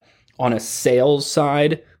on a sales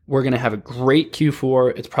side, we're going to have a great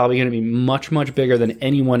Q4. It's probably going to be much, much bigger than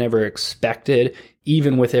anyone ever expected,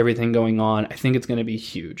 even with everything going on. I think it's going to be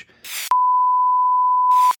huge.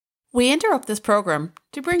 We interrupt this program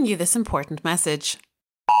to bring you this important message.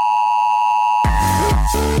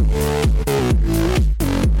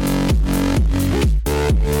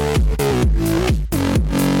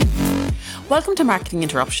 Welcome to Marketing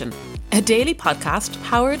Interruption, a daily podcast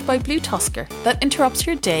powered by Blue Tusker that interrupts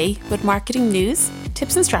your day with marketing news,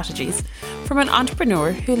 tips and strategies from an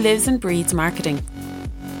entrepreneur who lives and breathes marketing.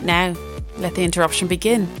 Now, let the interruption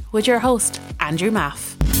begin with your host, Andrew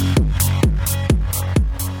Maff.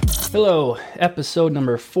 Hello, episode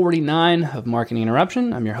number 49 of Marketing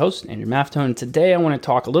Interruption. I'm your host, Andrew Maffetone. Today I want to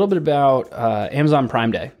talk a little bit about Amazon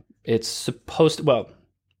Prime Day. It's supposed to, well,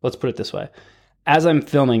 let's put it this way. As I'm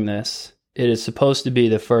filming this, it is supposed to be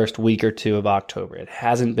the first week or two of October. It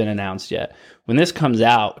hasn't been announced yet. When this comes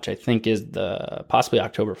out, which I think is possibly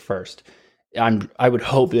October 1st, I would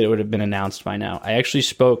hope that it would have been announced by now. I actually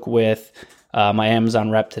spoke with my Amazon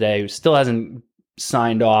rep today, who still hasn't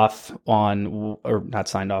signed off on, or not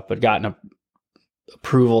signed off, but gotten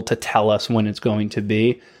approval to tell us when it's going to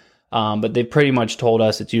be. But they pretty much told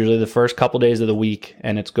us it's usually the first couple days of the week,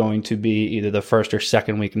 and it's going to be either the first or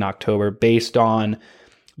second week in October based on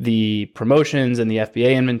the promotions and the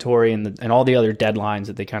FBA inventory and all the other deadlines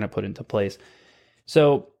that they kind of put into place.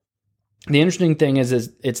 So the interesting thing is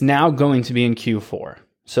it's now going to be in Q4.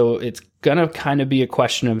 So it's going to kind of be a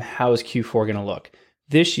question of how is Q4 going to look.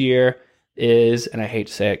 This year is, and I hate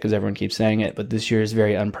to say it because everyone keeps saying it, but this year is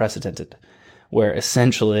very unprecedented, where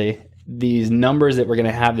essentially these numbers that we're going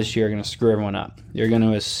to have this year are going to screw everyone up. You're going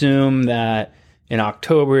to assume that in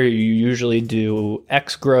October, you usually do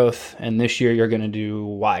X growth, and this year you're going to do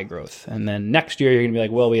Y growth. And then next year, you're going to be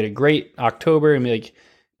like, well, we had a great October, and be like,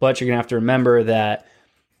 but you're going to have to remember that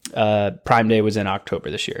Prime Day was in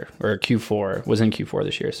October this year, or Q4 was in Q4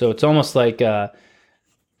 this year. So it's almost like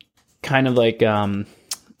kind of like,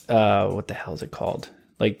 what the hell is it called?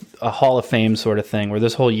 Like a Hall of Fame sort of thing, where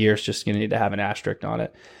this whole year is just going to need to have an asterisk on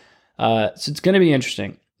it. So it's going to be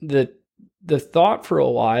interesting. The thought for a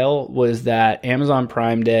while was that Amazon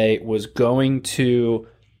Prime Day was going to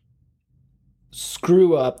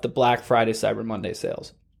screw up the Black Friday, Cyber Monday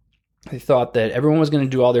sales. They thought that everyone was going to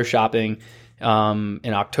do all their shopping in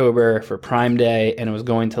October for Prime Day, and it was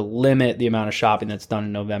going to limit the amount of shopping that's done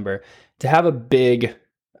in November. To have a big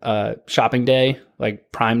shopping day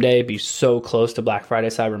like Prime Day be so close to Black Friday,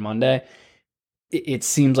 Cyber Monday, it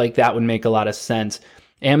seems like that would make a lot of sense.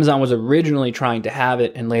 Amazon was originally trying to have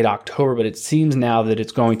it in late October, but it seems now that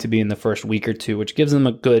it's going to be in the first week or two, which gives them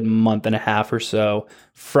a good month and a half or so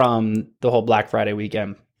from the whole Black Friday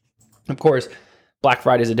weekend. Of course, Black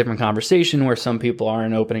Friday is a different conversation where some people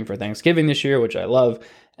aren't opening for Thanksgiving this year, which I love.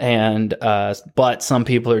 And but some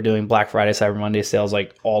people are doing Black Friday, Cyber Monday sales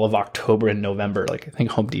like all of October and November. Like I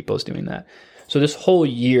think Home Depot's doing that. So this whole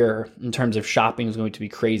year in terms of shopping is going to be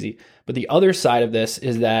crazy. But the other side of this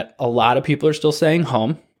is that a lot of people are still staying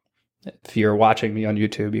home. If you're watching me on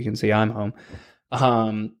YouTube, you can see I'm home.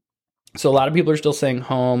 So a lot of people are still staying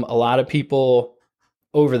home. A lot of people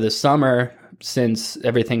over the summer, since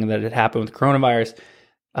everything that had happened with coronavirus,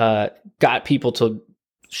 got people to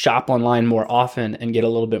shop online more often and get a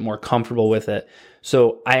little bit more comfortable with it.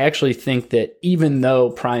 So I actually think that even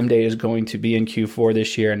though Prime Day is going to be in Q4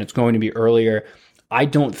 this year and it's going to be earlier, I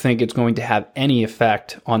don't think it's going to have any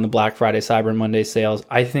effect on the Black Friday, Cyber Monday sales.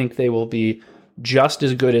 I think they will be just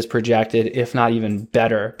as good as projected, if not even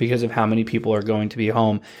better, because of how many people are going to be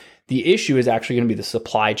home. The issue is actually going to be the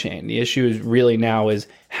supply chain. The issue is really now is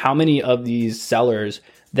how many of these sellers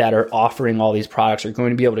that are offering all these products are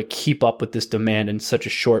going to be able to keep up with this demand in such a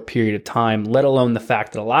short period of time, let alone the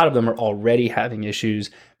fact that a lot of them are already having issues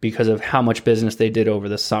because of how much business they did over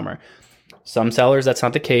the summer. Some sellers, that's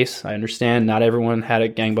not the case. I understand not everyone had a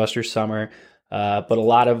gangbuster summer, but a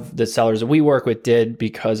lot of the sellers that we work with did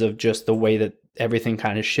because of just the way that everything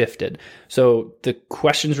kind of shifted. So the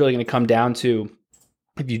question is really going to come down to,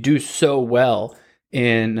 if you do so well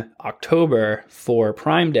in October for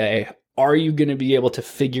Prime Day, are you going to be able to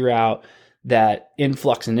figure out that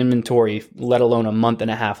influx in inventory, let alone a month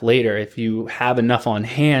and a half later? If you have enough on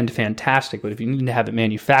hand, fantastic. But if you need to have it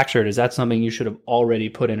manufactured, is that something you should have already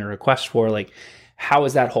put in a request for? Like, how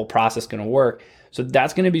is that whole process going to work? So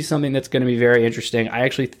that's going to be something that's going to be very interesting. I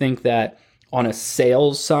actually think that on a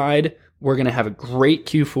sales side, we're going to have a great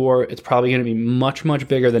Q4. It's probably going to be much, much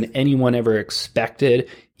bigger than anyone ever expected,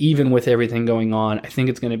 even with everything going on. I think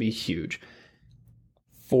it's going to be huge.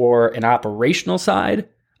 For an operational side,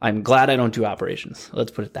 I'm glad I don't do operations.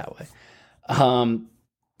 Let's put it that way.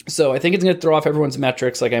 So I think it's going to throw off everyone's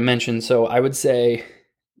metrics, like I mentioned. So I would say,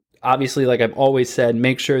 obviously, like I've always said,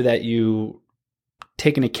 make sure that you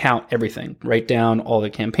take into account everything. Write down all the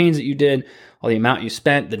campaigns that you did, all the amount you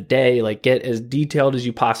spent, the day, like get as detailed as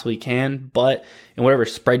you possibly can. But in whatever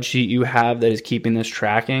spreadsheet you have that is keeping this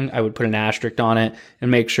tracking, I would put an asterisk on it and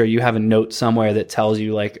make sure you have a note somewhere that tells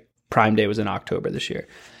you like Prime Day was in October this year.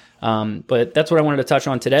 But that's what I wanted to touch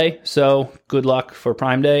on today. So good luck for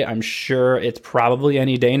Prime Day. I'm sure it's probably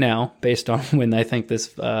any day now based on when I think this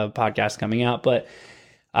podcast is coming out. But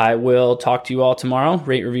I will talk to you all tomorrow.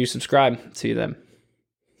 Rate, review, subscribe. See you then.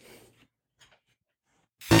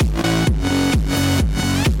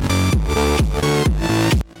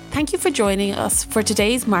 Thank you for joining us for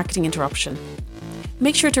today's Marketing Interruption.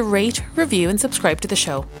 Make sure to rate, review and subscribe to the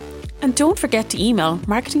show. And don't forget to email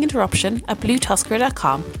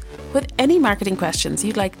marketinginterruption@bluetusker.com with any marketing questions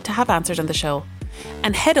you'd like to have answered on the show.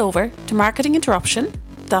 And head over to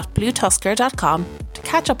marketinginterruption.bluetusker.com to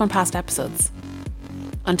catch up on past episodes.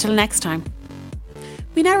 Until next time,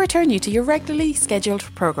 we now return you to your regularly scheduled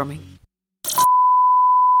programming.